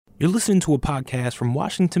You're listening to a podcast from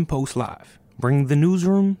Washington Post Live, bringing the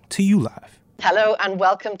newsroom to you live. Hello and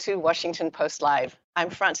welcome to Washington Post Live.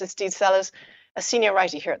 I'm Frances Stead Sellers, a senior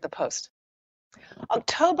writer here at The Post.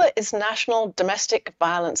 October is National Domestic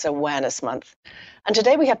Violence Awareness Month, and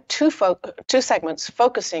today we have two segments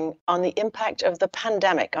focusing on the impact of the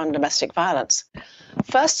pandemic on domestic violence.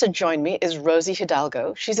 First to join me is Rosie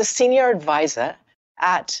Hidalgo. She's a senior advisor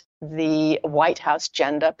at the White House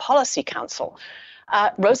Gender Policy Council.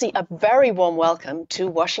 Rosie, a very warm welcome to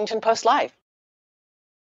Washington Post Live.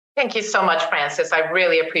 Thank you so much, Frances. I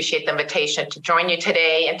really appreciate the invitation to join you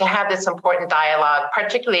today and to have this important dialogue,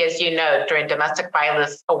 particularly, as you know, during Domestic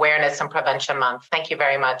Violence Awareness and Prevention Month. Thank you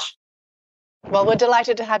very much. Well, we're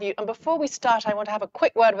delighted to have you. And before we start, I want to have a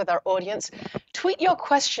quick word with our audience. Tweet your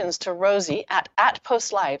questions to Rosie at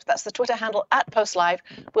 @PostLive. That's the Twitter handle @PostLive.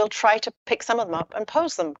 We'll try to pick some of them up and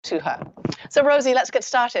pose them to her. So, Rosie, let's get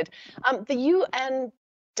started. The UN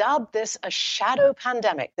dubbed this a shadow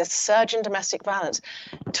pandemic, this surge in domestic violence.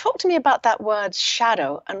 Talk to me about that word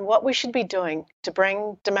shadow and what we should be doing to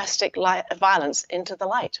bring domestic violence into the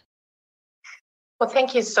light. Well,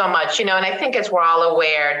 thank you so much. And I think as we're all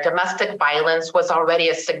aware, domestic violence was already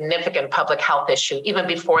a significant public health issue, even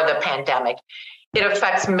before the pandemic. It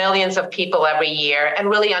affects millions of people every year and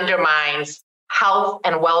really undermines health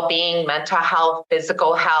and well-being, mental health,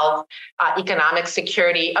 physical health, economic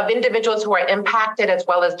security of individuals who are impacted, as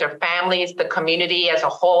well as their families, the community as a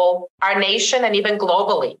whole, our nation, and even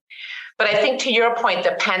globally. But I think to your point,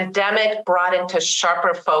 the pandemic brought into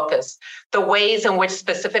sharper focus the ways in which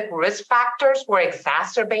specific risk factors were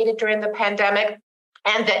exacerbated during the pandemic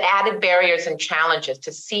and the added barriers and challenges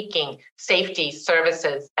to seeking safety,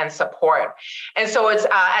 services, and support. And so it's,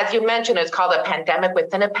 as you mentioned, it's called a pandemic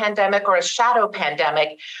within a pandemic or a shadow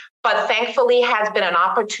pandemic, but thankfully has been an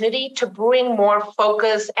opportunity to bring more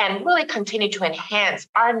focus and really continue to enhance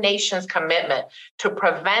our nation's commitment to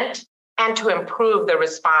prevent and to improve the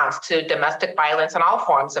response to domestic violence and all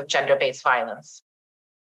forms of gender-based violence.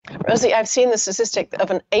 Rosie, I've seen the statistic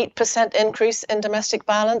of an 8% increase in domestic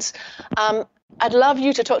violence. I'd love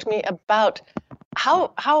you to talk to me about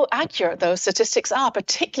how accurate those statistics are,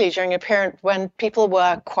 particularly during a period when people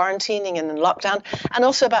were quarantining and in lockdown, and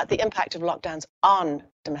also about the impact of lockdowns on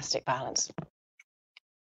domestic violence.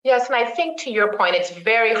 Yes, and I think to your point, it's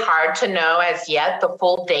very hard to know as yet the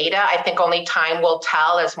full data. I think only time will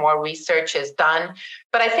tell as more research is done.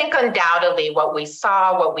 But I think undoubtedly what we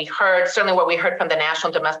saw, what we heard, certainly what we heard from the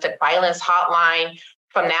National Domestic Violence Hotline,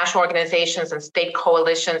 from national organizations and state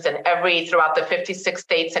coalitions throughout the 56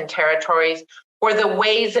 states and territories, were the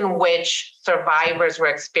ways in which survivors were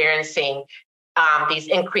experiencing these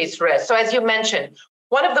increased risks. So as you mentioned,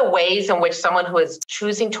 one of the ways in which someone who is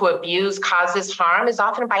choosing to abuse causes harm is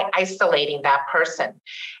often by isolating that person.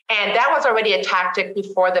 And that was already a tactic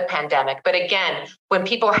before the pandemic. But again, when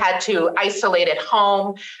people had to isolate at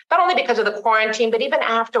home, not only because of the quarantine, but even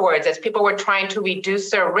afterwards, as people were trying to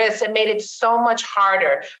reduce their risks, it made it so much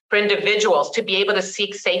harder for individuals to be able to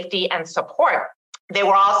seek safety and support. They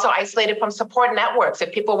were also isolated from support networks.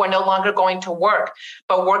 If people were no longer going to work,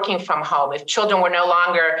 but working from home, if children were no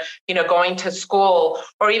longer, going to school,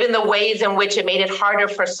 or even the ways in which it made it harder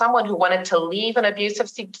for someone who wanted to leave an abusive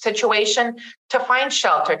situation to find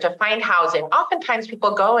shelter, to find housing. Oftentimes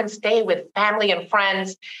people go and stay with family and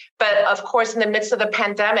friends. But of course, in the midst of the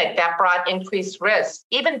pandemic, that brought increased risks.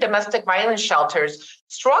 Even domestic violence shelters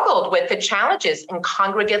struggled with the challenges in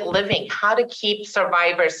congregate living, how to keep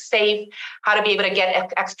survivors safe, how to be able to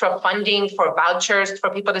get extra funding for vouchers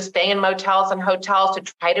for people to stay in motels and hotels to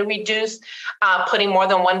try to reduce putting more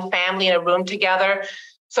than one family in a room together.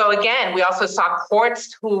 So again, we also saw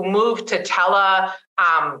courts who moved to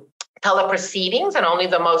teleproceedings and only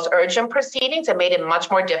the most urgent proceedings. It made it much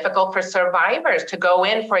more difficult for survivors to go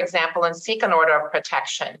in, for example, and seek an order of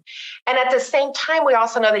protection. And at the same time, we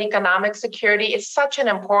also know that economic security is such an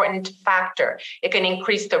important factor. It can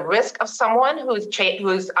increase the risk of someone who's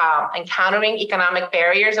encountering economic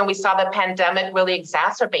barriers. And we saw the pandemic really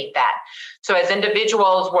exacerbate that. So as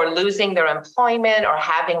individuals were losing their employment or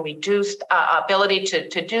having reduced ability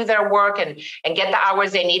to do their work and get the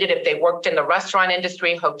hours they needed if they worked in the restaurant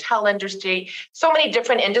industry, hotel industry, so many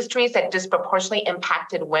different industries that disproportionately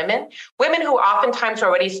impacted women who oftentimes are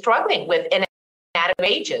already struggling with inadequate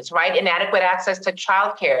wages, right? Inadequate access to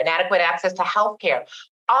childcare, inadequate access to healthcare.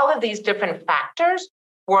 All of these different factors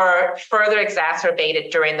were further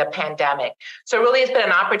exacerbated during the pandemic. So really it's been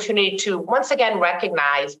an opportunity to once again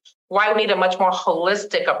recognize why we need a much more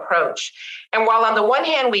holistic approach. And while on the one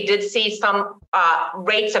hand, we did see some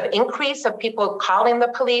rates of increase of people calling the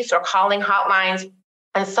police or calling hotlines,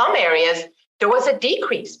 in some areas, there was a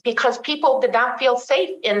decrease because people did not feel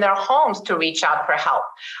safe in their homes to reach out for help.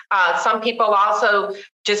 Some people also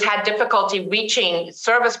just had difficulty reaching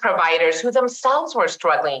service providers who themselves were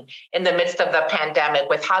struggling in the midst of the pandemic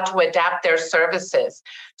with how to adapt their services.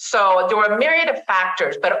 So there were a myriad of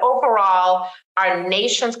factors, but overall, our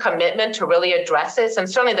nation's commitment to really address this, and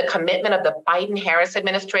certainly the commitment of the Biden-Harris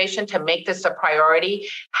administration to make this a priority,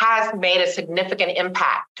 has made a significant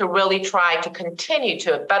impact to really try to continue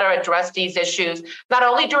to better address these issues, not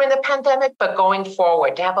only during the pandemic, but going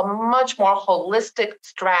forward, to have a much more holistic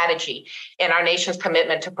strategy in our nation's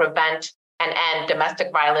commitment to prevent and end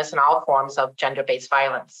domestic violence and all forms of gender-based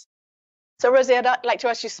violence. So, Rosie, I'd like to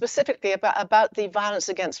ask you specifically about the Violence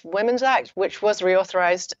Against Women's Act, which was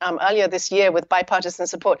reauthorized earlier this year with bipartisan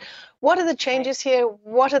support. What are the changes here?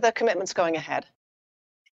 What are the commitments going ahead?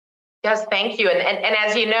 Yes, thank you. And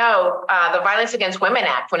as you know, the Violence Against Women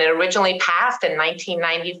Act, when it originally passed in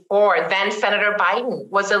 1994, then Senator Biden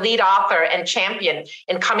was the lead author and champion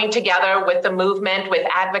in coming together with the movement, with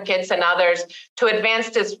advocates and others to advance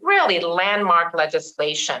this really landmark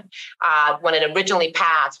legislation when it originally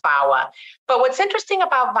passed, VAWA. But what's interesting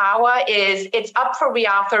about VAWA is it's up for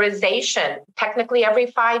reauthorization technically every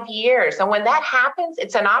 5 years. And when that happens,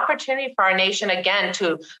 it's an opportunity for our nation, again,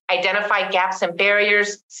 to identify gaps and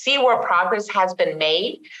barriers, see where progress has been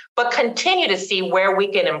made, but continue to see where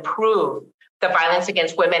we can improve the Violence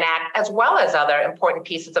Against Women Act, as well as other important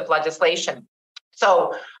pieces of legislation.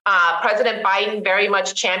 So President Biden very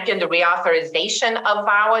much championed the reauthorization of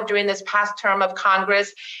VAWA during this past term of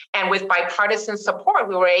Congress. And with bipartisan support,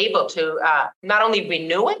 we were able to not only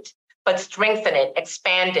renew it, but strengthen it,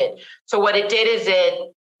 expand it. So what it did is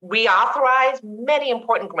it reauthorized many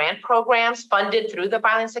important grant programs funded through the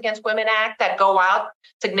Violence Against Women Act that go out,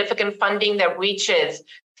 significant funding that reaches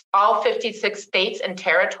all 56 states and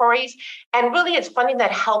territories. And really, it's funding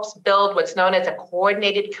that helps build what's known as a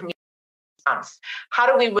coordinated community response.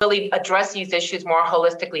 How do we really address these issues more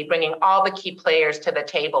holistically, bringing all the key players to the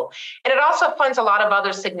table? And it also funds a lot of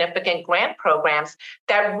other significant grant programs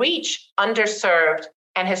that reach underserved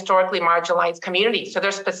and historically marginalized communities. So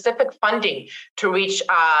there's specific funding to reach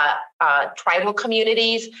tribal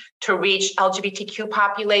communities, to reach LGBTQ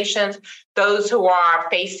populations, those who are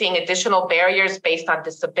facing additional barriers based on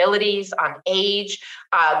disabilities, on age,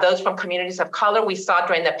 those from communities of color. We saw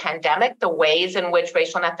during the pandemic the ways in which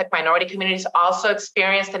racial and ethnic minority communities also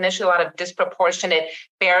experienced initially a lot of disproportionate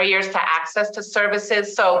barriers to access to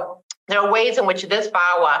services. So there are ways in which this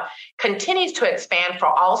VAWA continues to expand for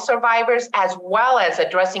all survivors, as well as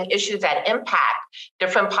addressing issues that impact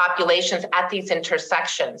different populations at these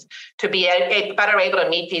intersections, to be better able to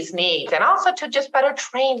meet these needs, and also to just better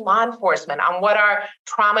train law enforcement on what are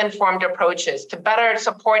trauma-informed approaches, to better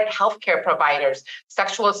support healthcare providers,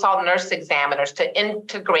 sexual assault nurse examiners, to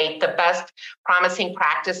integrate the best promising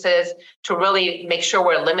practices, to really make sure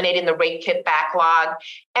we're eliminating the rape kit backlog,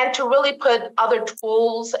 and to really put other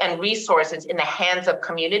tools and resources in the hands of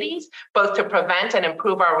communities, both to prevent and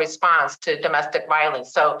improve our response to domestic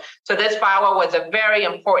violence. So this VAWA was a very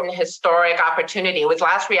important historic opportunity. It was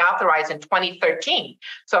last reauthorized in 2013.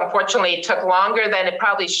 So unfortunately, it took longer than it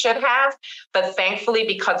probably should have. But thankfully,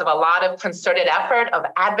 because of a lot of concerted effort of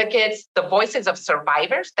advocates, the voices of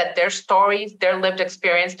survivors, that their stories, their lived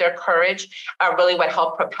experience, their courage are really what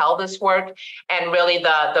helped propel this work. And really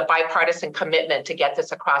the bipartisan commitment to get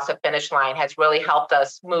this across the finish line has really helped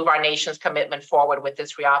us move our nation's commitment forward with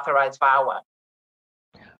this reauthorized VAWA.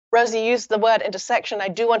 Rosie, you used the word intersection. I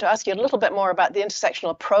do want to ask you a little bit more about the intersectional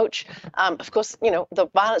approach. Of course, you know, the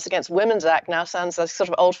Violence Against Women's Act now sounds like a sort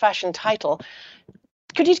of old-fashioned title.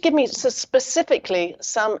 Could you give me specifically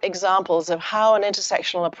some examples of how an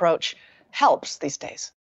intersectional approach helps these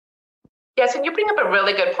days? Yes, and you bring up a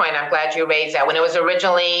really good point. I'm glad you raised that. When it was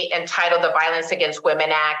originally entitled the Violence Against Women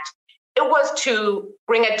Act, it was to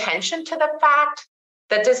bring attention to the fact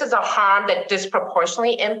that this is a harm that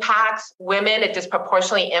disproportionately impacts women, it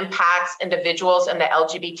disproportionately impacts individuals in the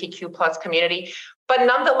LGBTQ plus community. But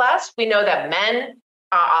nonetheless, we know that men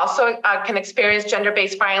also can experience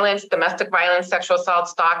gender-based violence, domestic violence, sexual assault,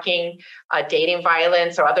 stalking, dating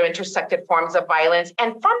violence, or other intersected forms of violence.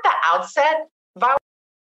 And from the outset, violence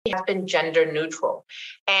has been gender neutral.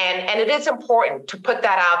 And it is important to put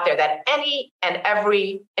that out there, that any and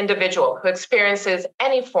every individual who experiences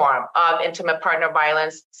any form of intimate partner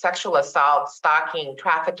violence, sexual assault, stalking,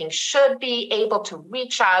 trafficking should be able to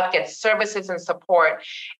reach out, get services and support,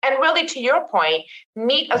 and really, to your point,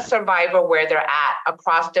 meet a survivor where they're at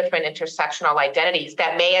across different intersectional identities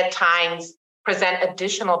that may at times present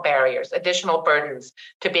additional barriers, additional burdens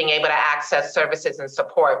to being able to access services and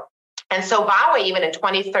support. And so VAWA, even in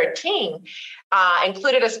 2013,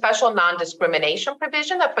 included a special non-discrimination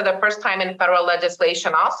provision that for the first time in federal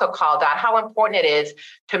legislation also called out how important it is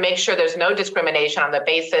to make sure there's no discrimination on the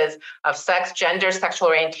basis of sex, gender, sexual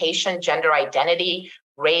orientation, gender identity,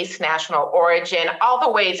 race, national origin, all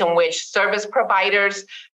the ways in which service providers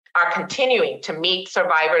are continuing to meet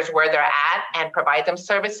survivors where they're at and provide them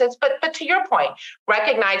services. But to your point,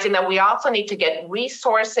 recognizing that we also need to get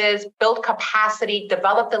resources, build capacity,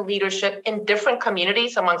 develop the leadership in different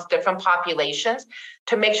communities amongst different populations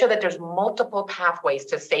to make sure that there's multiple pathways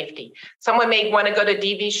to safety. Someone may want to go to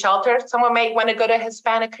DV shelter. Someone may want to go to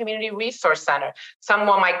Hispanic Community Resource Center.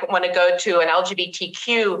 Someone might want to go to an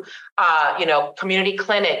LGBTQ community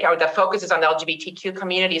clinic, or the focus is on the LGBTQ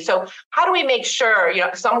community. So how do we make sure,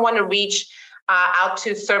 someone want to reach out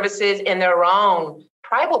to services in their own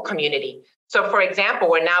tribal community? So for example,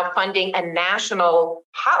 we're now funding a national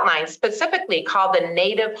hotline specifically called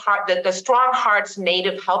the Strong Hearts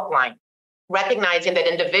Native Helpline, recognizing that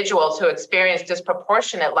individuals who experience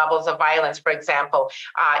disproportionate levels of violence, for example,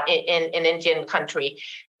 in Indian country,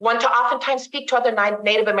 want to oftentimes speak to other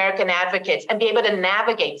Native American advocates and be able to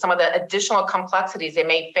navigate some of the additional complexities they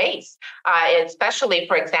may face, especially,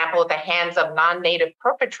 for example, at the hands of non-Native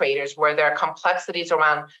perpetrators, where there are complexities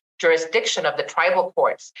around jurisdiction of the tribal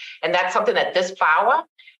courts. And that's something that this VAWA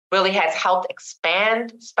really has helped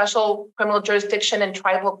expand special criminal jurisdiction in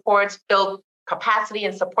tribal courts, build capacity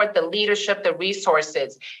and support the leadership, the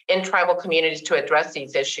resources in tribal communities to address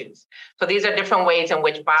these issues. So these are different ways in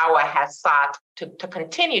which VAWA has sought to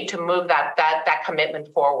continue to move that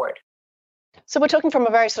commitment forward. So we're talking from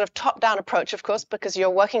a very sort of top-down approach, of course, because you're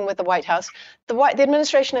working with the White House. The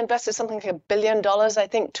administration invested something like $1 billion, I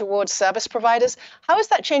think, towards service providers. How is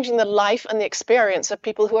that changing the life and the experience of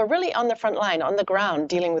people who are really on the front line, on the ground,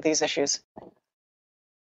 dealing with these issues?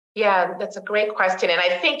 Yeah, that's a great question. And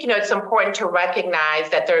I think, it's important to recognize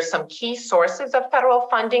that there's some key sources of federal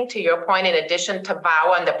funding, to your point, in addition to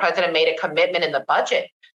VAWA, and the president made a commitment in the budget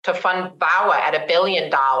to fund VAWA at $1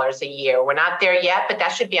 billion a year. We're not there yet, but that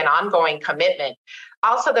should be an ongoing commitment.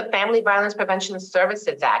 Also, the Family Violence Prevention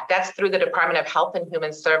Services Act, that's through the Department of Health and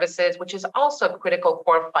Human Services, which is also critical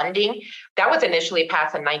core funding. That was initially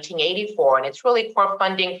passed in 1984, and it's really core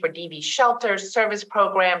funding for DV shelters, service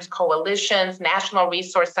programs, coalitions, national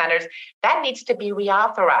resource centers. That needs to be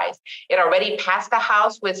reauthorized. It already passed the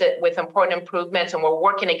House with important improvements, and we're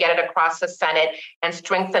working to get it across the Senate and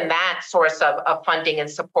strengthen that source of funding and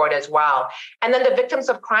support as well. And then the Victims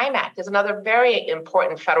of Crime Act is another very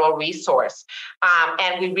important federal resource.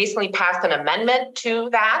 And we recently passed an amendment to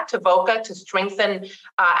that, to VOCA, to strengthen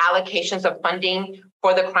allocations of funding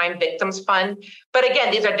for the Crime Victims Fund. But again,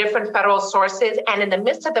 these are different federal sources. And in the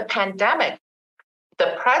midst of the pandemic,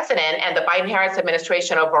 the president and the Biden-Harris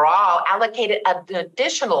administration overall allocated an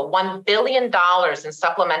additional $1 billion in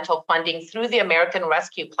supplemental funding through the American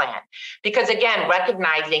Rescue Plan. Because again,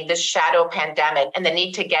 recognizing this shadow pandemic and the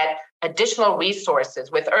need to get additional resources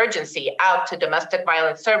with urgency out to domestic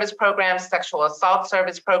violence service programs, sexual assault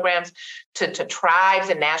service programs, to tribes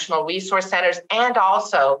and national resource centers, and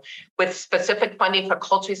also with specific funding for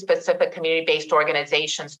culturally specific community-based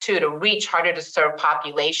organizations too, to reach harder to serve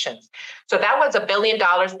populations. So that was $1 billion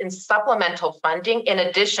in supplemental funding in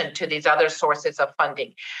addition to these other sources of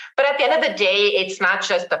funding. But at the end of the day, it's not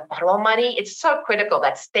just the federal money. It's so critical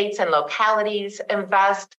that states and localities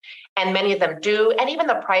invest, and many of them do, and even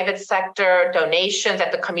the private sector donations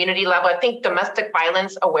at the community level. I think Domestic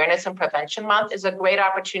Violence Awareness and Prevention Month is a great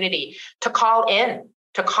opportunity to call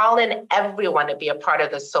in everyone to be a part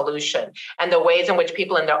of the solution, and the ways in which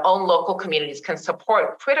people in their own local communities can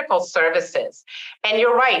support critical services. And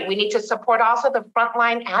you're right, we need to support also the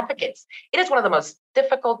frontline advocates. It is one of the most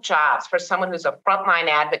difficult jobs for someone who's a frontline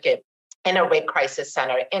advocate in a rape crisis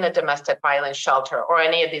center, in a domestic violence shelter, or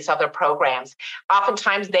any of these other programs.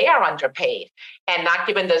 Oftentimes they are underpaid and not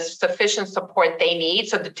given the sufficient support they need.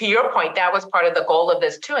 So to your point, that was part of the goal of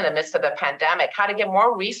this too, in the midst of the pandemic, how to get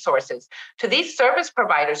more resources to these service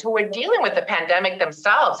providers who were dealing with the pandemic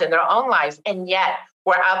themselves in their own lives, and yet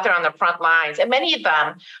were out there on the front lines. And many of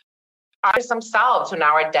them are themselves who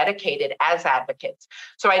now are dedicated as advocates.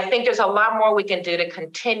 So I think there's a lot more we can do to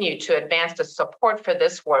continue to advance the support for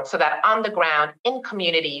this work, so that on the ground in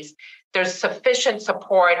communities, there's sufficient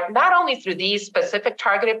support, not only through these specific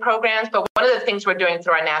targeted programs, but one of the things we're doing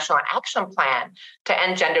through our National Action Plan to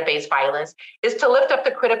end gender-based violence is to lift up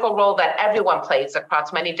the critical role that everyone plays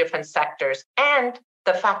across many different sectors, and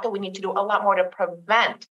the fact that we need to do a lot more to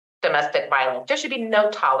prevent domestic violence. There should be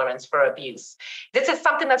no tolerance for abuse. This is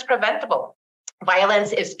something that's preventable.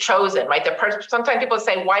 Violence is chosen, right? Sometimes people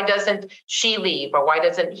say, why doesn't she leave or why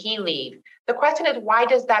doesn't he leave? The question is, why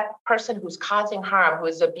does that person who's causing harm, who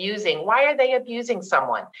is abusing, why are they abusing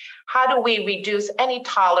someone? How do we reduce any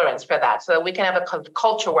tolerance for that so that we can have a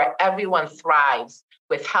culture where everyone thrives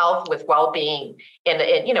with health, with well-being,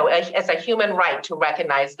 as a human right to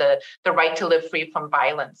recognize the right to live free from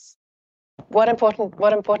violence? What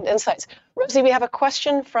important insights. Rosie, we have a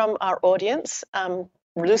question from our audience.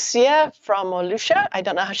 Lucia, I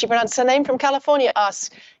don't know how she pronounced her name, from California, asks,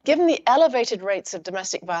 given the elevated rates of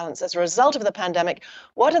domestic violence as a result of the pandemic,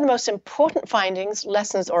 what are the most important findings,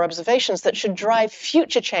 lessons, or observations that should drive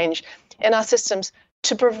future change in our systems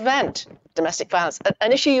to prevent domestic violence?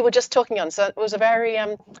 An issue you were just talking on, so it was a very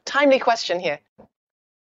timely question here.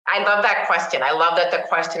 I love that question. I love that the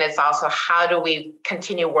question is also, how do we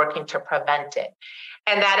continue working to prevent it?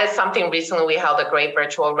 And that is something recently we held a great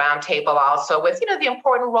virtual roundtable also with, the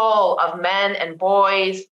important role of men and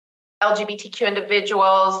boys, LGBTQ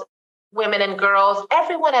individuals, women and girls,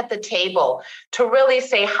 everyone at the table to really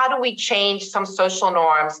say, how do we change some social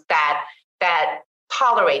norms that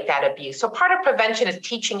tolerate that abuse? So part of prevention is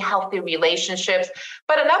teaching healthy relationships.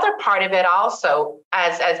 But another part of it also,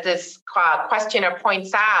 as this questioner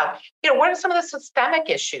points out, what are some of the systemic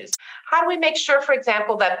issues? How do we make sure, for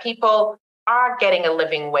example, that people are getting a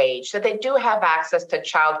living wage, that they do have access to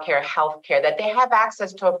childcare, healthcare, that they have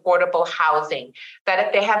access to affordable housing, that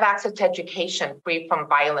if they have access to education free from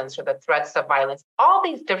violence or the threats of violence? All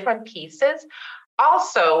these different pieces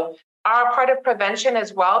also are part of prevention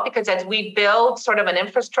as well, because as we build sort of an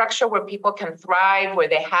infrastructure where people can thrive, where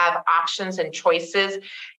they have options and choices,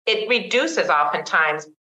 it reduces oftentimes.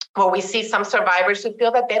 Well, we see some survivors who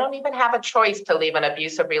feel that they don't even have a choice to leave an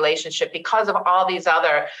abusive relationship because of all these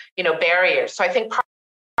other, barriers. So I think part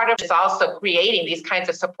of it is also creating these kinds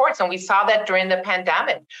of supports. And we saw that during the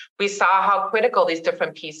pandemic. We saw how critical these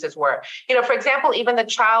different pieces were. For example, even the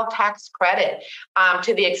child tax credit,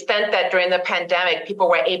 to the extent that during the pandemic, people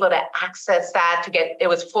were able to access that it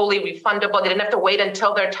was fully refundable. They didn't have to wait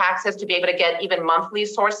until their taxes to be able to get even monthly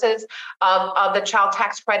sources of the child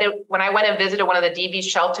tax credit. When I went and visited one of the DV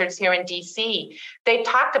shelters here in DC, they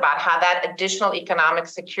talked about how that additional economic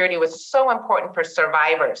security was so important for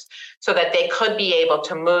survivors so that they could be able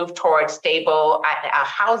to move towards stable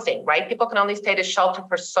housing, right? People can only stay to shelter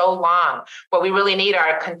for so long. What we really need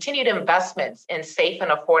are continued investments in safe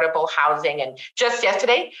and affordable housing. And just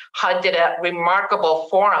yesterday, HUD did a remarkable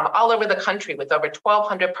forum all over the country with over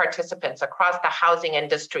 1,200 participants across the housing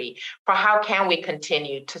industry for how can we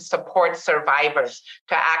continue to support survivors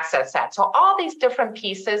to access that. So all these different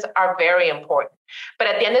pieces are very important. But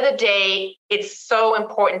at the end of the day, it's so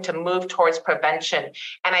important to move towards prevention.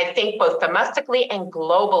 And I think both domestically and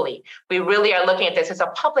globally, we really are looking at this as a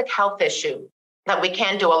public health issue that we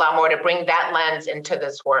can do a lot more to bring that lens into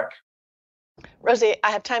this work. Rosie,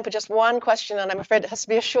 I have time for just one question, and I'm afraid it has to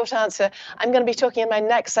be a short answer. I'm going to be talking in my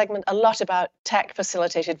next segment a lot about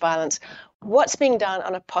tech-facilitated violence. What's being done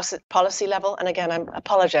on a policy level? And again, I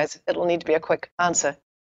apologize, it'll need to be a quick answer.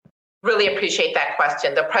 Really appreciate that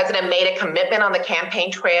question. The president made a commitment on the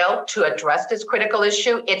campaign trail to address this critical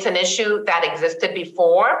issue. It's an issue that existed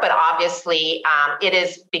before, but obviously it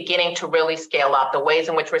is beginning to really scale up. The ways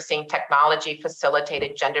in which we're seeing technology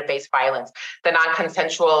facilitated gender-based violence, the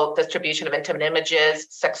non-consensual distribution of intimate images,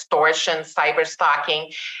 sextortion, cyber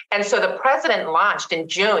stalking. And so the president launched in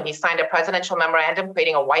June, he signed a presidential memorandum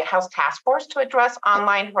creating a White House task force to address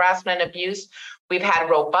online harassment and abuse. We've had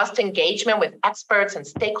robust engagement with experts and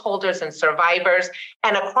stakeholders and survivors.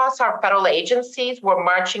 And across our federal agencies, we're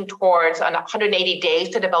marching towards 180 days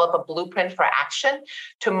to develop a blueprint for action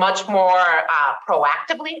to much more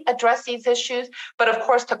proactively address these issues. But of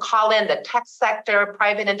course, to call in the tech sector,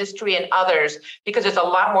 private industry, and others, because there's a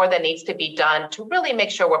lot more that needs to be done to really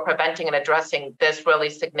make sure we're preventing and addressing this really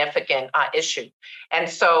significant issue. And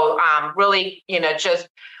so really, just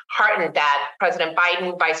heartened that President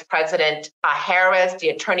Biden, Vice President Harris, the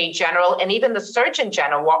Attorney General, and even the Surgeon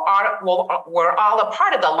General were all a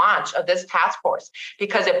part of the launch of this task force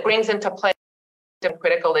because it brings into play some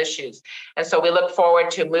critical issues. And so we look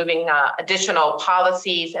forward to moving additional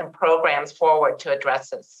policies and programs forward to address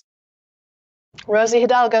this. Rosie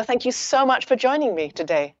Hidalgo, thank you so much for joining me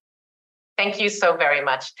today. Thank you so very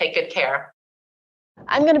much. Take good care.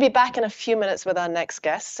 I'm going to be back in a few minutes with our next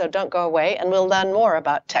guest, so don't go away, and we'll learn more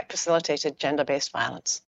about tech-facilitated gender-based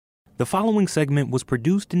violence. The following segment was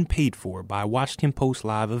produced and paid for by Washington Post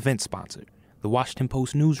Live event sponsor. The Washington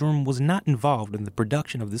Post newsroom was not involved in the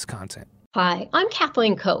production of this content. Hi, I'm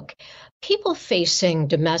Kathleen Koch. People facing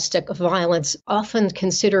domestic violence often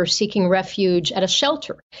consider seeking refuge at a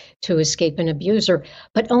shelter to escape an abuser,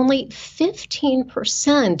 but only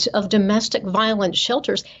 15% of domestic violence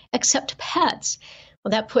shelters accept pets.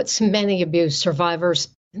 Well, that puts many abuse survivors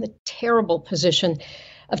in the terrible position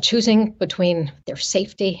of choosing between their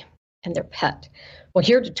safety and their pet. Well,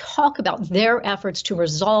 here to talk about their efforts to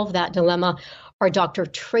resolve that dilemma are Dr.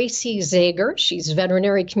 Tracy Zager. She's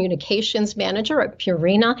Veterinary Communications Manager at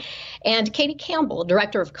Purina, and Katie Campbell,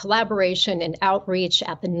 Director of Collaboration and Outreach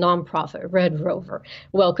at the nonprofit Red Rover.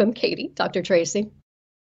 Welcome, Katie. Dr. Tracy.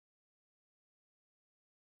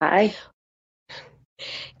 Hi.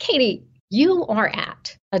 Katie, you are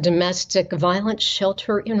at a domestic violence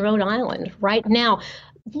shelter in Rhode Island right now.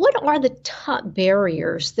 What are the top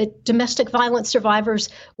barriers that domestic violence survivors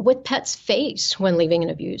with pets face when leaving an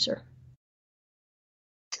abuser?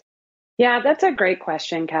 Yeah, that's a great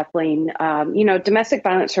question, Kathleen. Domestic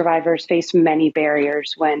violence survivors face many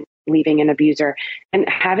barriers when leaving an abuser, and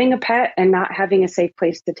having a pet and not having a safe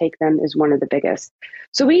place to take them is one of the biggest.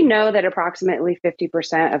 So we know that approximately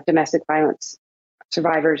 50% of domestic violence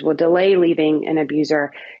survivors will delay leaving an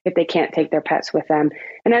abuser if they can't take their pets with them.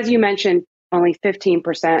 And as you mentioned, only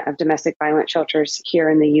 15% of domestic violence shelters here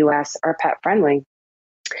in the U.S. are pet friendly.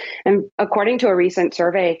 And according to a recent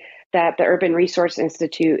survey that the Urban Resource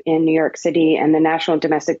Institute in New York City and the National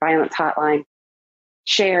Domestic Violence Hotline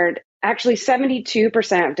shared, actually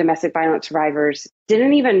 72% of domestic violence survivors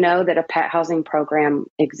didn't even know that a pet housing program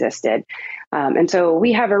existed. And so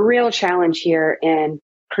we have a real challenge here in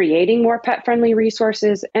creating more pet-friendly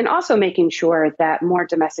resources and also making sure that more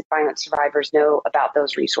domestic violence survivors know about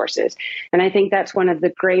those resources. And I think that's one of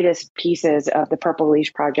the greatest pieces of the Purple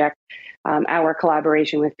Leash Project, our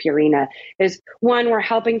collaboration with Purina, is one, we're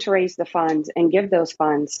helping to raise the funds and give those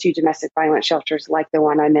funds to domestic violence shelters like the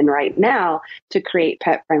one I'm in right now to create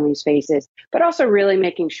pet-friendly spaces, but also really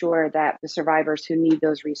making sure that the survivors who need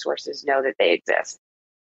those resources know that they exist.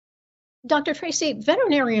 Dr. Tracy,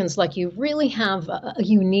 veterinarians like you really have a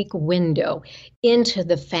unique window into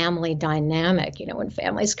the family dynamic. You know, when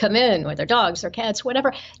families come in with their dogs, their cats,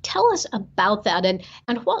 whatever. Tell us about that and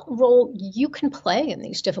what role you can play in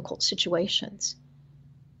these difficult situations.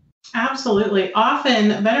 Absolutely.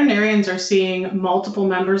 Often veterinarians are seeing multiple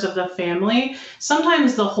members of the family,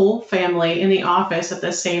 sometimes the whole family in the office at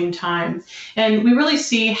the same time. And we really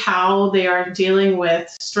see how they are dealing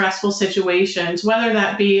with stressful situations, whether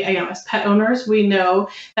that be, as pet owners, we know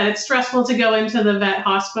that it's stressful to go into the vet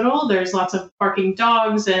hospital. There's lots of barking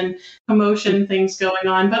dogs and commotion things going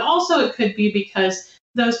on, but also it could be because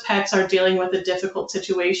those pets are dealing with a difficult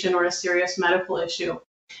situation or a serious medical issue.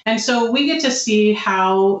 And so we get to see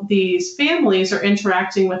how these families are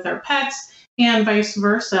interacting with their pets and vice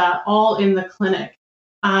versa, all in the clinic.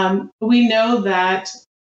 We know that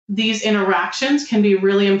these interactions can be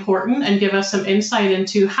really important and give us some insight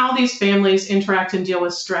into how these families interact and deal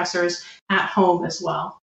with stressors at home as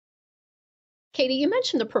well. Katie, you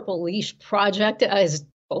mentioned the Purple Leash Project. As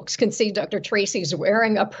folks can see, Dr. Tracy's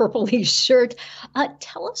wearing a Purple Leash shirt.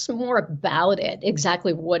 Tell us more about it,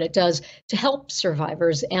 exactly what it does to help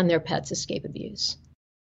survivors and their pets escape abuse.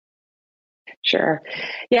 Sure.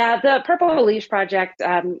 Yeah, the Purple Leash Project,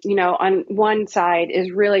 on one side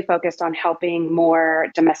is really focused on helping more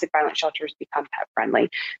domestic violence shelters become pet friendly.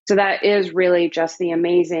 So that is really just the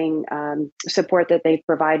amazing support that they've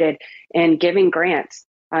provided in giving grants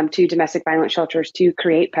to domestic violence shelters to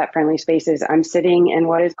create pet-friendly spaces. I'm sitting in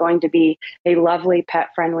what is going to be a lovely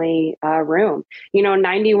pet-friendly room.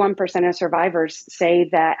 91% of survivors say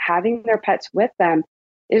that having their pets with them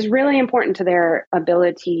is really important to their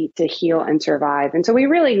ability to heal and survive. And so we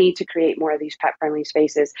really need to create more of these pet-friendly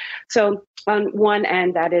spaces. So on one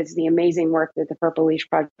end, that is the amazing work that the Purple Leash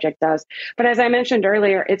Project does. But as I mentioned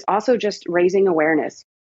earlier, it's also just raising awareness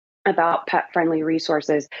about pet-friendly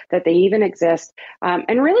resources, that they even exist,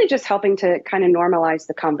 and really just helping to kind of normalize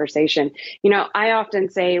the conversation. I often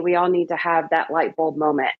say we all need to have that light bulb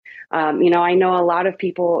moment. I know a lot of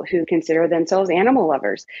people who consider themselves animal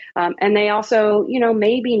lovers, and they also,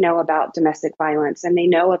 maybe know about domestic violence and they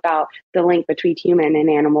know about the link between human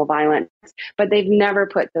and animal violence, but they've never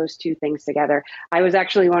put those two things together. I was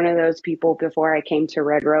actually one of those people before I came to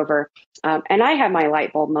Red Rover, and I had my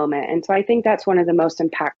light bulb moment. And so I think that's one of the most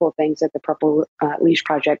impactful things that the Purple Leash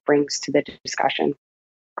Project brings to the discussion.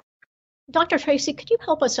 Dr. Tracy, could you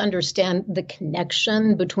help us understand the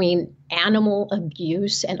connection between animal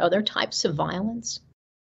abuse and other types of violence?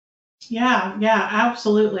 Yeah,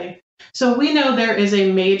 absolutely. So we know there is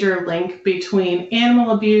a major link between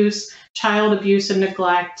animal abuse, child abuse and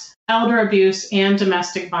neglect, elder abuse, and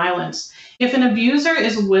domestic violence. If an abuser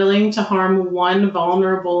is willing to harm one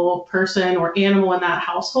vulnerable person or animal in that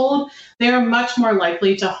household, they are much more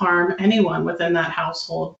likely to harm anyone within that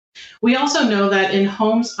household. We also know that in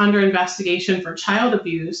homes under investigation for child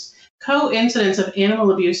abuse, co-incidents of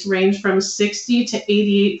animal abuse range from 60 to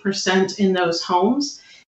 88% in those homes,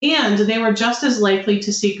 and they were just as likely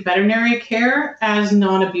to seek veterinary care as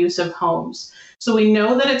non-abusive homes. So we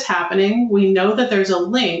know that it's happening, we know that there's a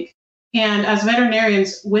link, and as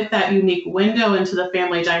veterinarians with that unique window into the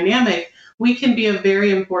family dynamic, we can be a very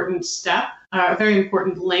important step, a very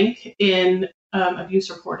important link in abuse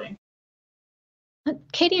reporting.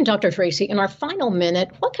 Katie and Dr. Tracy, in our final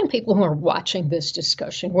minute, what can people who are watching this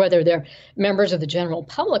discussion, whether they're members of the general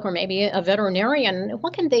public or maybe a veterinarian,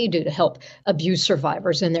 what can they do to help abuse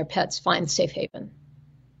survivors and their pets find safe haven?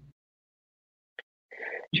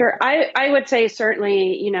 Sure. I would say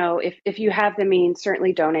certainly, if you have the means,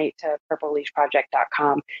 certainly donate to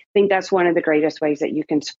purpleleashproject.com. I think that's one of the greatest ways that you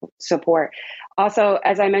can support. Also,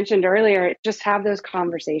 as I mentioned earlier, just have those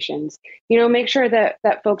conversations. Make sure that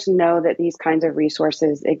folks know that these kinds of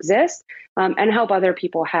resources exist, and help other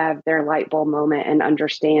people have their light bulb moment and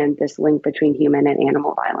understand this link between human and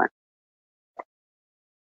animal violence.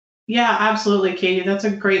 Yeah, absolutely, Katie. That's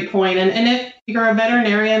a great point. And if you're a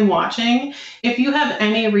veterinarian watching, if you have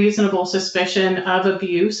any reasonable suspicion of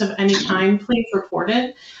abuse of any kind, please report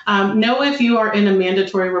it. Know if you are in a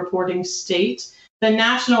mandatory reporting state. The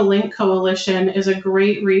National Link Coalition is a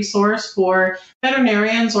great resource for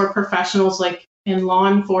veterinarians or professionals like in law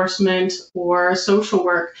enforcement or social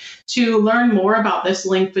work to learn more about this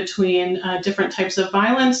link between different types of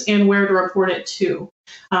violence and where to report it to.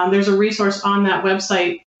 There's a resource on that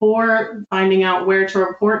website for finding out where to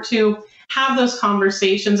report to, have those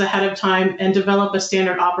conversations ahead of time, and develop a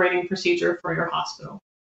standard operating procedure for your hospital.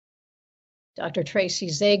 Dr. Tracy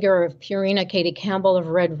Zager of Purina, Katie Campbell of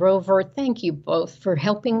Red Rover, thank you both for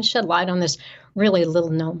helping shed light on this really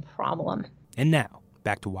little-known problem. And now,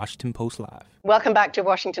 back to Washington Post Live. Welcome back to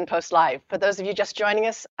Washington Post Live. For those of you just joining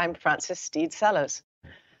us, I'm Frances Steed Sellers.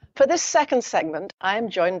 For this second segment, I am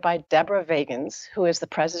joined by Deborah Vagans, who is the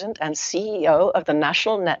president and CEO of the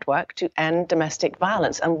National Network to End Domestic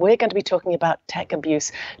Violence, and we're going to be talking about tech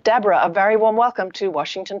abuse. Deborah, a very warm welcome to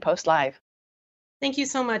Washington Post Live. Thank you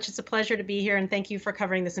so much. It's a pleasure to be here, and thank you for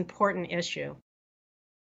covering this important issue.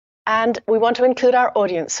 And we want to include our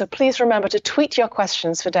audience, so please remember to tweet your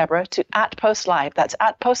questions for Deborah to @PostLive. That's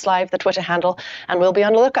 @PostLive, the Twitter handle, and we'll be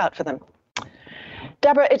on the lookout for them.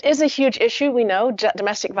 Deborah, it is a huge issue, we know,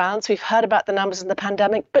 domestic violence. We've heard about the numbers in the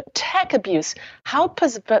pandemic, but tech abuse, how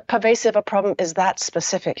pervasive a problem is that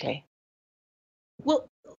specifically? Well,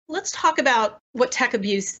 let's talk about what tech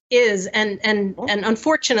abuse is. And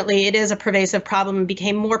unfortunately, it is a pervasive problem and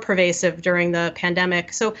became more pervasive during the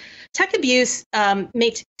pandemic. So tech abuse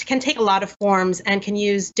can take a lot of forms and can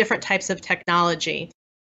use different types of technology.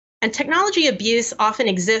 And technology abuse often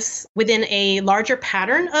exists within a larger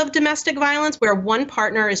pattern of domestic violence where one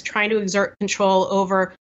partner is trying to exert control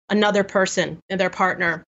over another person, their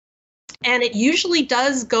partner. And it usually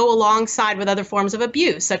does go alongside with other forms of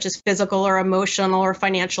abuse, such as physical or emotional or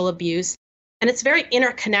financial abuse. And it's very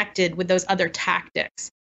interconnected with those other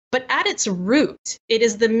tactics. But at its root, it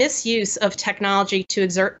is the misuse of technology to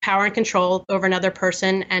exert power and control over another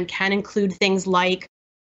person, and can include things like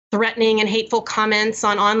threatening and hateful comments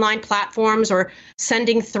on online platforms, or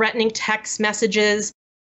sending threatening text messages,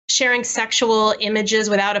 sharing sexual images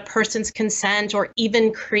without a person's consent, or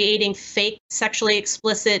even creating fake sexually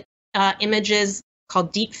explicit images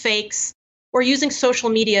called deep fakes, or using social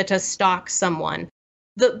media to stalk someone.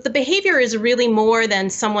 The behavior is really more than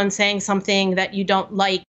someone saying something that you don't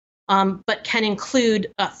like, but can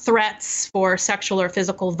include threats for sexual or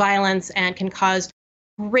physical violence, and can cause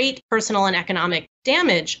great personal and economic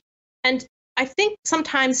damage. And I think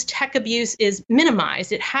sometimes tech abuse is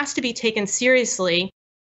minimized. It has to be taken seriously.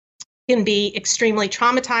 It can be extremely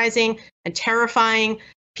traumatizing and terrifying.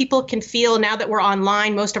 People can feel, now that we're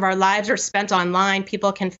online, most of our lives are spent online,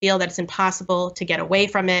 people can feel that it's impossible to get away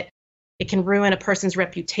from it. It can ruin a person's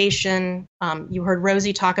reputation. You heard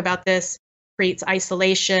Rosie talk about this, creates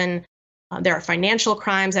isolation. There are financial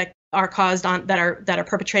crimes that are caused on that are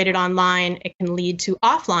perpetrated online. It can lead to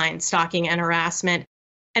offline stalking and harassment.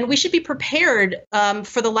 And we should be prepared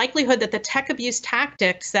for the likelihood that the tech abuse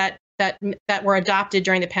tactics that were adopted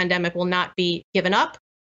during the pandemic will not be given up.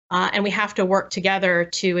 And we have to work together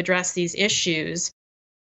to address these issues.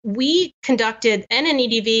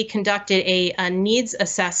 NNEDV conducted a needs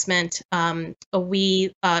assessment.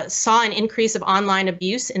 We saw an increase of online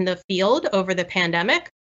abuse in the field over the pandemic.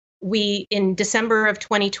 In December of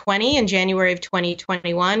 2020 and January of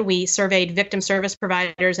 2021, we surveyed victim service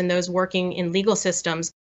providers and those working in legal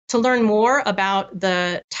systems to learn more about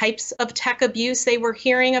the types of tech abuse they were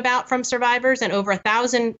hearing about from survivors, and over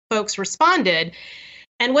 1,000 folks responded.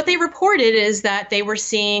 And what they reported is that they were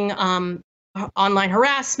seeing online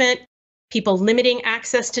harassment, people limiting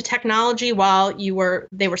access to technology while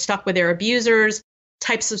they were stuck with their abusers,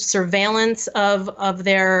 types of surveillance of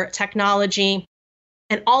their technology,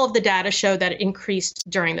 and all of the data show that it increased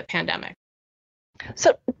during the pandemic.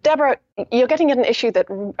 So, Deborah, you're getting at an issue that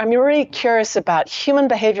I'm really curious about. Human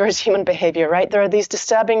behavior is human behavior, right? There are these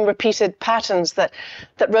disturbing repeated patterns that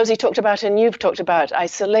Rosie talked about and you've talked about: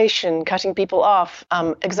 isolation, cutting people off,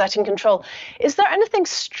 exerting control. Is there anything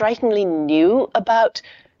strikingly new about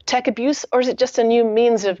tech abuse, or is it just a new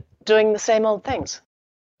means of doing the same old things?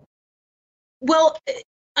 Well,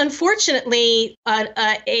 unfortunately,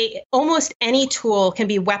 almost any tool can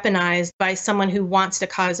be weaponized by someone who wants to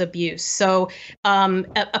cause abuse. So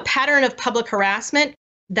a pattern of public harassment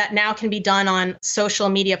that now can be done on social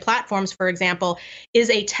media platforms, for example, is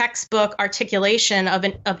a textbook articulation of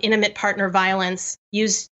intimate partner violence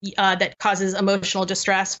used that causes emotional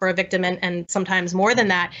distress for a victim and sometimes more than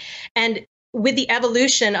that. And with the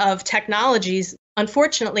evolution of technologies,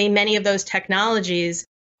 unfortunately, many of those technologies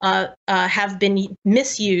have been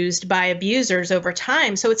misused by abusers over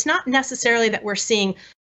time. So it's not necessarily that we're seeing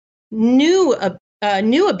new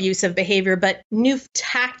abusive behavior, but new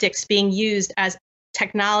tactics being used as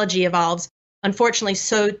technology evolves. Unfortunately,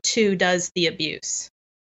 so too does the abuse.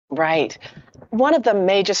 Right. One of the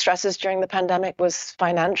major stresses during the pandemic was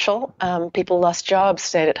financial. People lost jobs,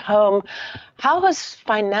 stayed at home. How has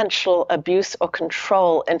financial abuse or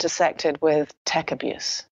control intersected with tech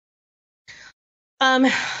abuse?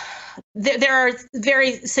 There are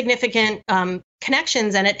very significant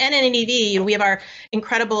connections, and at NNEV, we have our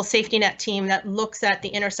incredible safety net team that looks at the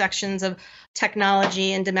intersections of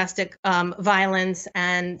technology and domestic violence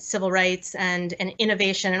and civil rights and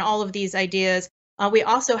innovation and all of these ideas. We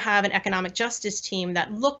also have an economic justice team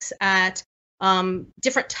that looks at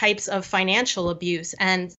different types of financial abuse.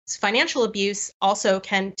 And financial abuse also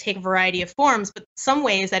can take a variety of forms, but some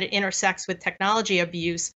ways that it intersects with technology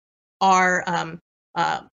abuse are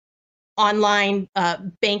online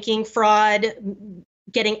banking fraud,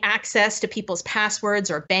 getting access to people's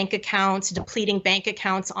passwords or bank accounts, depleting bank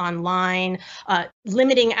accounts online,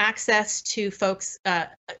 limiting access to folks'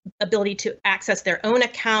 ability to access their own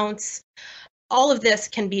accounts. All of this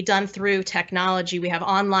can be done through technology. We have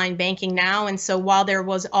online banking now. And so while there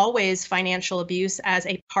was always financial abuse as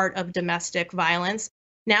a part of domestic violence,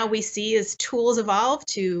 now we see as tools evolve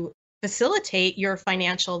to facilitate your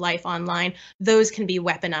financial life online, those can be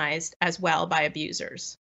weaponized as well by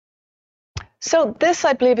abusers. So this,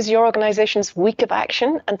 I believe, is your organization's week of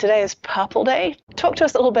action, and today is Purple Day. Talk to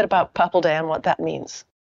us a little bit about Purple Day and what that means.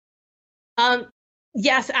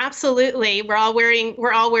 Yes, absolutely. We're all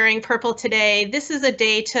wearing purple today. This is a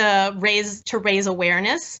day to raise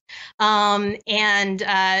awareness,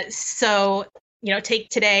 so take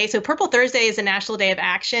today. So Purple Thursday is a National Day of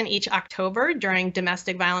Action each October during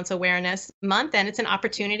Domestic Violence Awareness Month, and it's an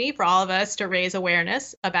opportunity for all of us to raise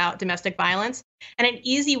awareness about domestic violence and an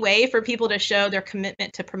easy way for people to show their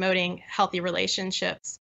commitment to promoting healthy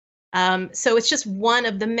relationships. So it's just one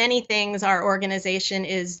of the many things our organization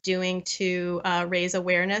is doing to raise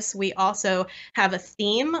awareness. We also have a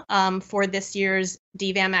theme for this year's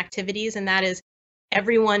DVAM activities, and that is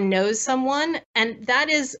Everyone Knows Someone. And that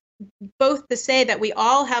is both to say that we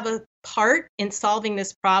all have a part in solving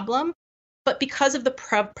this problem, but because of the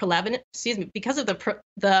because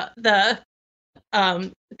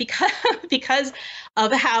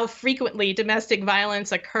of how frequently domestic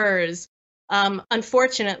violence occurs,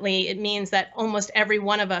 unfortunately, it means that almost every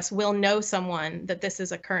one of us will know someone that this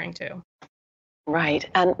is occurring to. Right.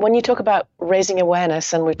 And when you talk about raising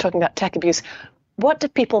awareness, and we're talking about tech abuse, what do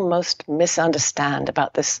people most misunderstand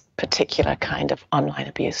about this particular kind of online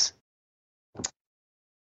abuse?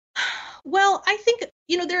 Well, I think,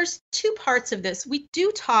 there's two parts of this. We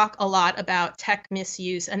do talk a lot about tech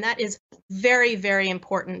misuse, and that is very, very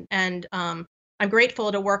important. And I'm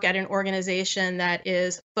grateful to work at an organization that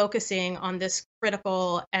is focusing on this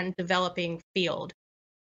critical and developing field.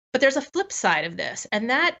 But there's a flip side of this,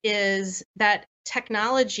 and that is that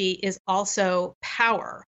technology is also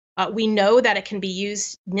power. We know that it can be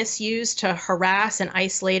misused to harass and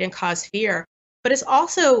isolate and cause fear, but it's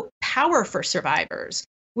also power for survivors.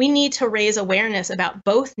 We need to raise awareness about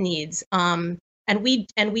both needs, and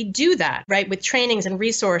we do that, right, with trainings and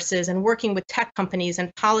resources and working with tech companies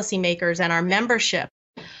and policymakers and our membership.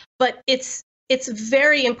 But it's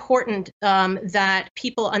very important that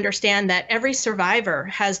people understand that every survivor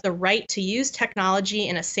has the right to use technology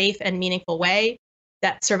in a safe and meaningful way,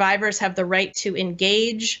 that survivors have the right to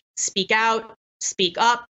engage, speak out, speak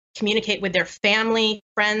up, communicate with their family,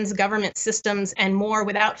 friends, government systems, and more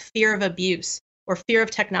without fear of abuse. or fear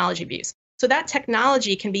of technology abuse. So that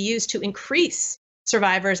technology can be used to increase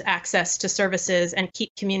survivors' access to services and keep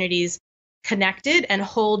communities connected and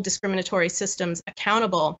hold discriminatory systems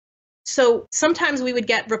accountable. So sometimes we would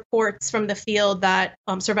get reports from the field that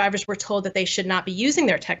survivors were told that they should not be using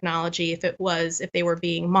their technology if they were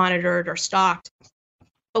being monitored or stalked.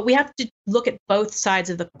 But we have to look at both sides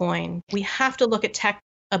of the coin. We have to look at tech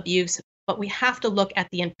abuse, but we have to look at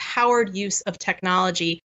the empowered use of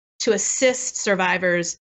technology to assist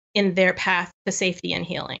survivors in their path to safety and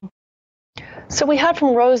healing. So we heard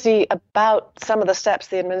from Rosie about some of the steps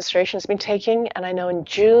the administration has been taking, and I know in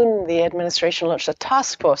June the administration launched a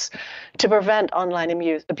task force to prevent online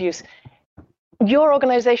abuse. Your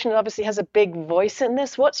organization obviously has a big voice in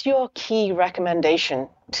this. What's your key recommendation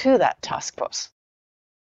to that task force?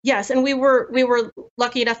 Yes, and we were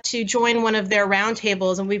lucky enough to join one of their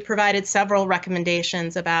roundtables, and we provided several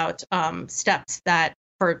recommendations about steps that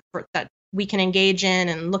that we can engage in,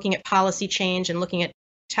 and looking at policy change and looking at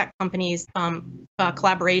tech companies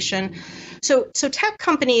collaboration. So tech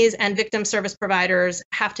companies and victim service providers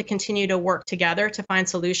have to continue to work together to find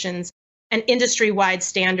solutions and industry-wide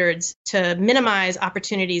standards to minimize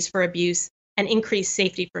opportunities for abuse and increase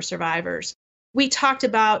safety for survivors. We talked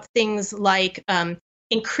about things like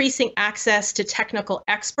increasing access to technical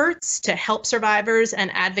experts to help survivors and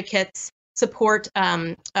advocates support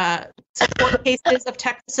cases of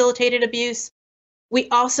tech-facilitated abuse. We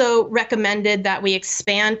also recommended that we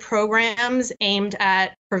expand programs aimed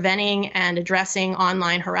at preventing and addressing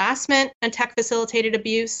online harassment and tech-facilitated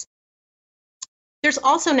abuse. There's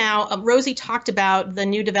also now, Rosie talked about the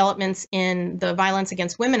new developments in the Violence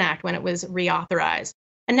Against Women Act when it was reauthorized.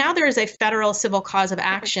 And now there is a federal civil cause of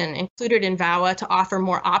action included in VAWA to offer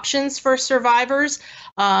more options for survivors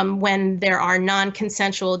when there are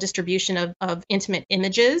non-consensual distribution of intimate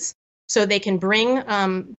images. So they can bring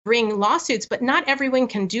lawsuits, but not everyone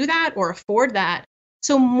can do that or afford that.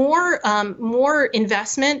 So more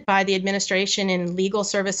investment by the administration in legal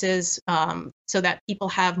services so that people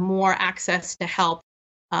have more access to help.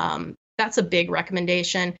 That's a big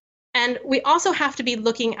recommendation. And we also have to be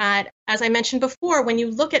looking at, as I mentioned before, when you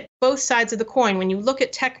look at both sides of the coin, when you look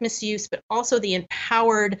at tech misuse, but also the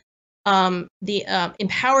empowered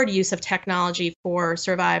use of technology for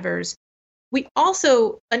survivors. We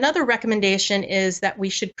also, another recommendation is that we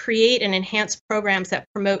should create and enhance programs that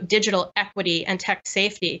promote digital equity and tech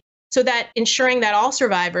safety, so that ensuring that all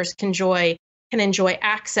survivors can enjoy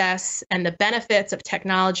access and the benefits of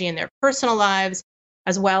technology in their personal lives,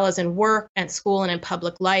 as well as in work and school and in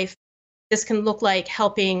public life. This can look like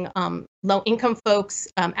helping low-income folks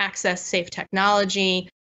access safe technology.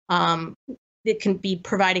 It can be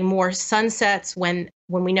providing more sunsets when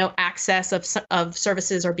we know access of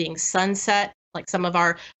services are being sunset, like some of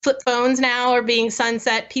our flip phones now are being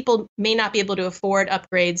sunset. People may not be able to afford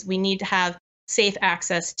upgrades. We need to have safe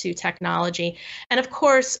access to technology. And of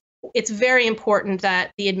course, it's very important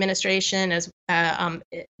that the administration and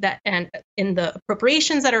in the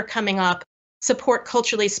appropriations that are coming up, support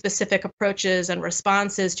culturally specific approaches and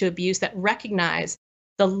responses to abuse that recognize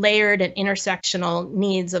the layered and intersectional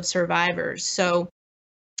needs of survivors. So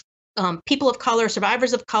people of color,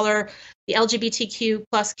 survivors of color, the LGBTQ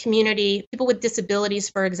plus community, people with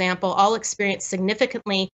disabilities, for example, all experience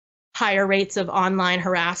significantly higher rates of online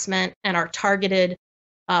harassment and are targeted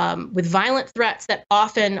with violent threats that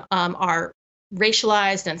often are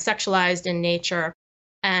racialized and sexualized in nature.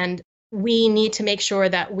 And we need to make sure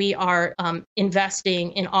that we are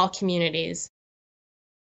investing in all communities.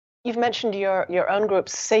 You've mentioned your own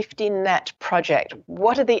group's Safety Net project.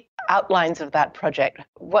 What are the outlines of that project?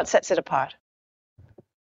 What sets it apart?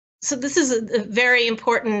 So this is a very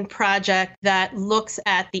important project that looks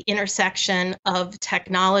at the intersection of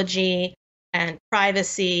technology and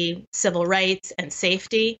privacy, civil rights, and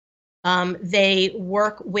safety. They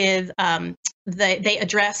work with, they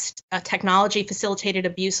addressed technology-facilitated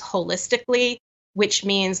abuse holistically, which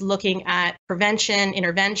means looking at prevention,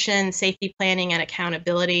 intervention, safety planning, and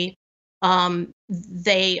accountability.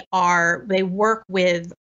 They work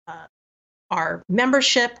with our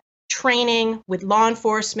membership, training, with law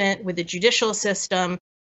enforcement, with the judicial system,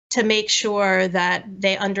 to make sure that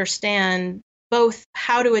they understand both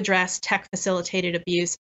how to address tech-facilitated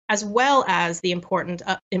abuse, as well as the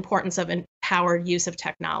importance of empowered use of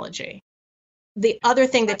technology. The other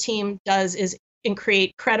thing the team does is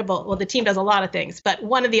create credible, well, the team does a lot of things, but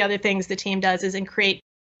one of the other things the team does is create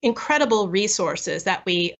incredible resources that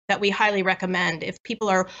we highly recommend. If people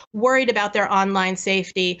are worried about their online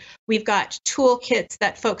safety, we've got toolkits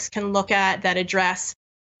that folks can look at that address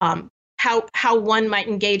how one might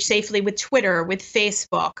engage safely with Twitter, with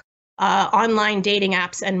Facebook, online dating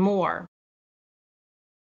apps, and more.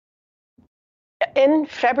 In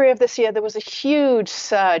February of this year, there was a huge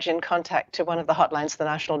surge in contact to one of the hotlines, the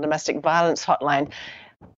National Domestic Violence Hotline.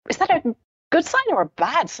 Is that a good sign or a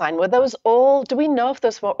bad sign? Were those all, do we know if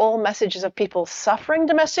those were all messages of people suffering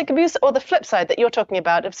domestic abuse, or the flip side that you're talking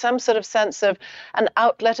about, of some sort of sense of an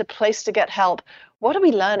outlet, a place to get help? What are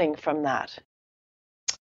we learning from that?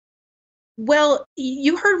 Well,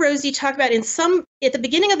 you heard Rosie talk about at the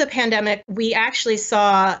beginning of the pandemic, we actually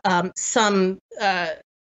saw some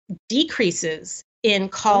decreases in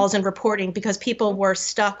calls and reporting because people were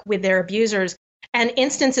stuck with their abusers, and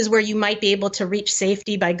instances where you might be able to reach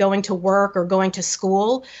safety by going to work or going to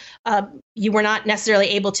school, you were not necessarily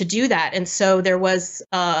able to do that. And so there was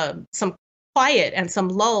some quiet and some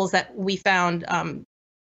lulls that we found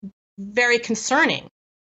very concerning.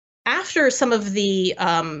 After some of the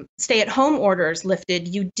stay-at-home orders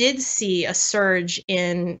lifted, you did see a surge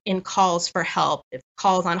in calls for help,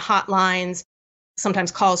 calls on hotlines,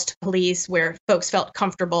 sometimes calls to police where folks felt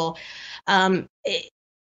comfortable.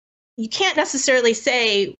 You can't necessarily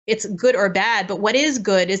say it's good or bad, but what is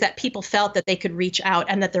good is that people felt that they could reach out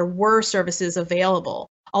and that there were services available.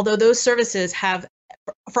 Although those services have,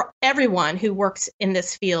 for everyone who works in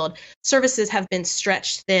this field, services have been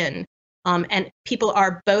stretched thin. And people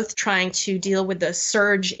are both trying to deal with the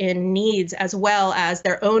surge in needs as well as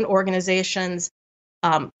their own organizations'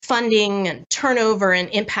 funding and turnover and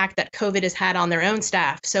impact that COVID has had on their own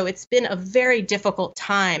staff. So it's been a very difficult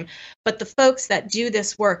time. But the folks that do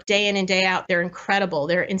this work day in and day out, they're incredible.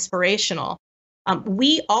 They're inspirational.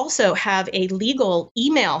 We also have a legal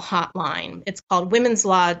email hotline. It's called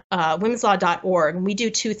womenslaw.org. And we do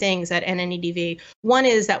two things at NNEDV. One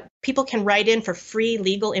is that people can write in for free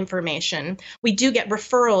legal information. We do get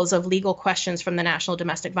referrals of legal questions from the National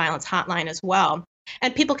Domestic Violence Hotline as well.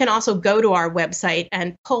 And people can also go to our website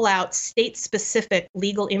and pull out state-specific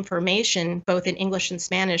legal information, both in English and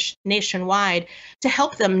Spanish, nationwide, to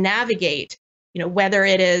help them navigate, whether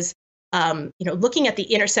it is looking at the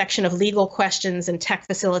intersection of legal questions and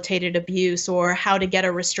tech-facilitated abuse, or how to get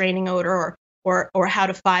a restraining order, or how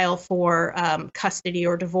to file for custody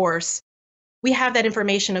or divorce. We have that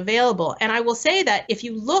information available. And I will say that if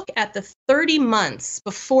you look at the 30 months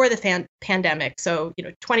before the pandemic, so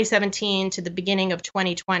 2017 to the beginning of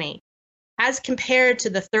 2020, as compared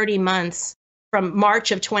to the 30 months from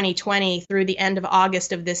March of 2020 through the end of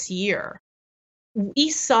August of this year,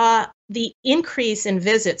 we saw the increase in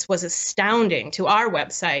visits was astounding to our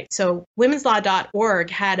website. So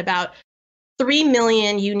womenslaw.org had about 3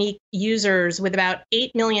 million unique users with about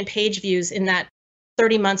 8 million page views in that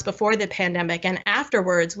 30 months before the pandemic. And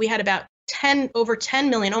afterwards, we had about over 10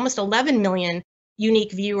 million, almost 11 million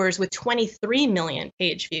unique viewers with 23 million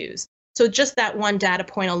page views. So just that one data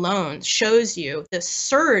point alone shows you the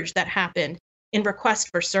surge that happened in request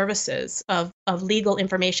for services of legal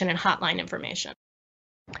information and hotline information.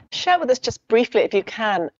 Share with us just briefly, if you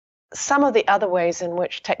can, some of the other ways in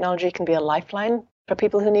which technology can be a lifeline for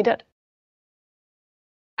people who need it.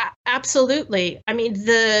 Absolutely. I mean,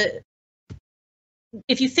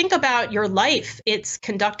 if you think about your life, it's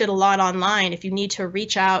conducted a lot online. If you need to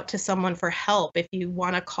reach out to someone for help, if you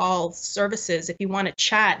want to call services, if you want to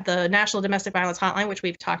chat, the National Domestic Violence Hotline, which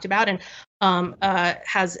we've talked about, and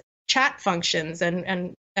has chat functions,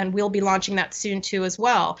 and we'll be launching that soon too as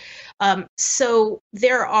well. So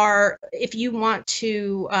there are, if you want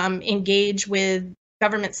to engage with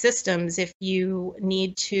government systems, if you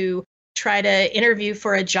need to try to interview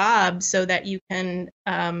for a job so that you can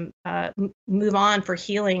move on for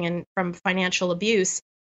healing and from financial abuse,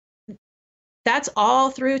 that's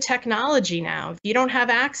all through technology now. If you don't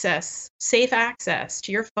have safe access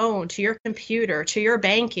to your phone, to your computer, to your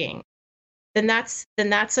banking, then that's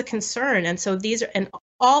a concern. And so these are, and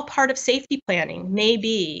all part of safety planning may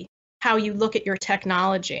be how you look at your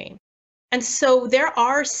technology. And so there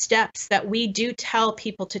are steps that we do tell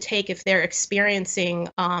people to take if they're experiencing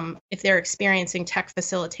tech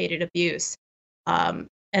facilitated abuse, and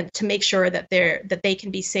to make sure that they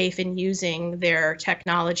can be safe in using their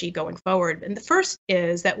technology going forward. And the first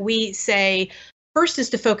is that we say, first is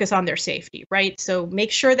to focus on their safety, right? So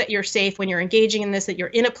make sure that you're safe when you're engaging in this, that you're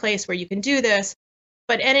in a place where you can do this.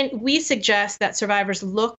 We suggest that survivors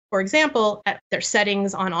look, for example, at their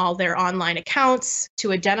settings on all their online accounts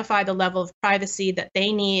to identify the level of privacy that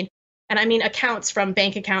they need. And I mean accounts from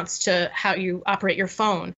bank accounts to how you operate your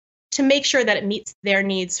phone, to make sure that it meets their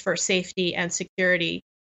needs for safety and security.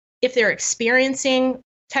 If they're experiencing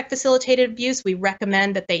tech-facilitated abuse, we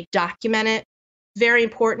recommend that they document it. Very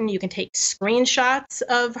important. You can take screenshots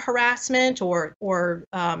of harassment or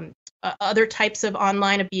other types of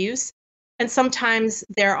online abuse. And sometimes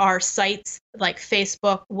there are sites like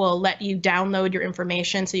Facebook will let you download your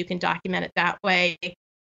information so you can document it that way.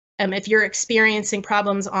 If you're experiencing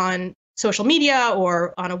problems on social media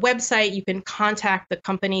or on a website, you can contact the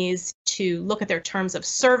companies to look at their terms of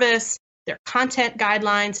service, their content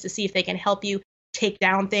guidelines to see if they can help you take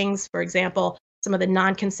down things. For example, some of the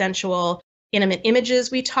non-consensual intimate images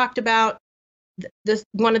we talked about.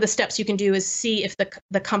 One of the steps you can do is see if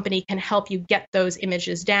the company can help you get those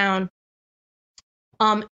images down.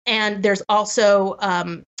 And there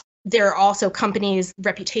are also companies,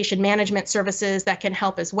 reputation management services that can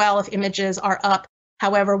help as well if images are up.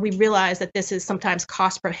 However, we realize that this is sometimes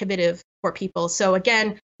cost prohibitive for people. So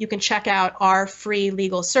again, you can check out our free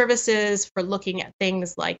legal services for looking at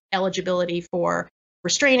things like eligibility for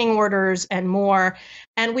restraining orders and more.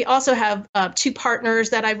 And we also have 2 partners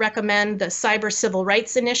that I recommend, the Cyber Civil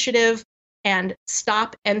Rights Initiative and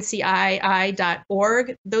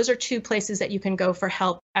stopncii.org. Those are 2 places that you can go for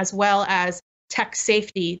help, as well as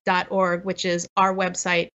techsafety.org, which is our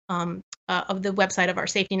website, of the website of our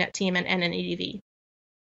safety net team and NNEDV.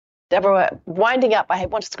 Deborah, winding up, I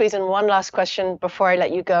want to squeeze in one last question before I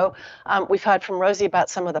let you go. We've heard from Rosie about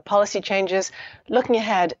some of the policy changes. Looking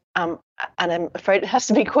ahead, and I'm afraid it has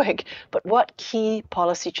to be quick, but what key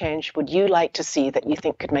policy change would you like to see that you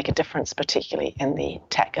think could make a difference, particularly in the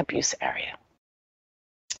tech abuse area?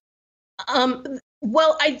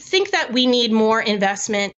 Well, I think that we need more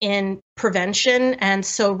investment in prevention. And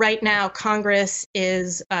so right now, Congress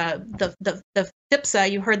is the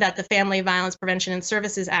FIPSA, you heard that, the Family Violence Prevention and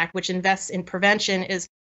Services Act, which invests in prevention, is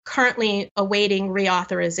currently awaiting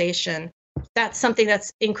reauthorization. That's something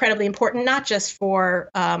that's incredibly important, not just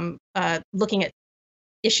for looking at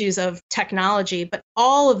issues of technology, but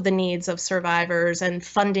all of the needs of survivors and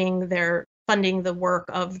funding the work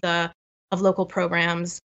of local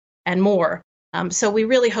programs and more. So we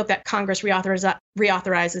really hope that Congress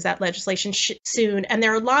reauthorizes that legislation soon. And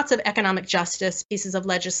there are lots of economic justice pieces of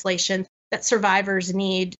legislation that survivors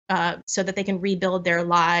need so that they can rebuild their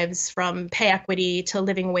lives, from pay equity to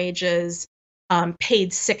living wages,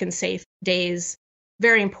 paid sick and safe days.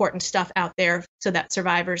 Very important stuff out there so that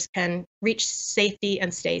survivors can reach safety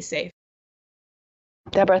and stay safe.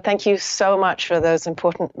 Deborah, thank you so much for those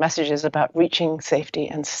important messages about reaching safety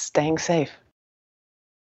and staying safe.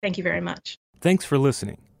 Thank you very much. Thanks for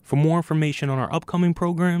listening. For more information on our upcoming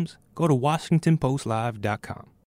programs, go to WashingtonPostLive.com.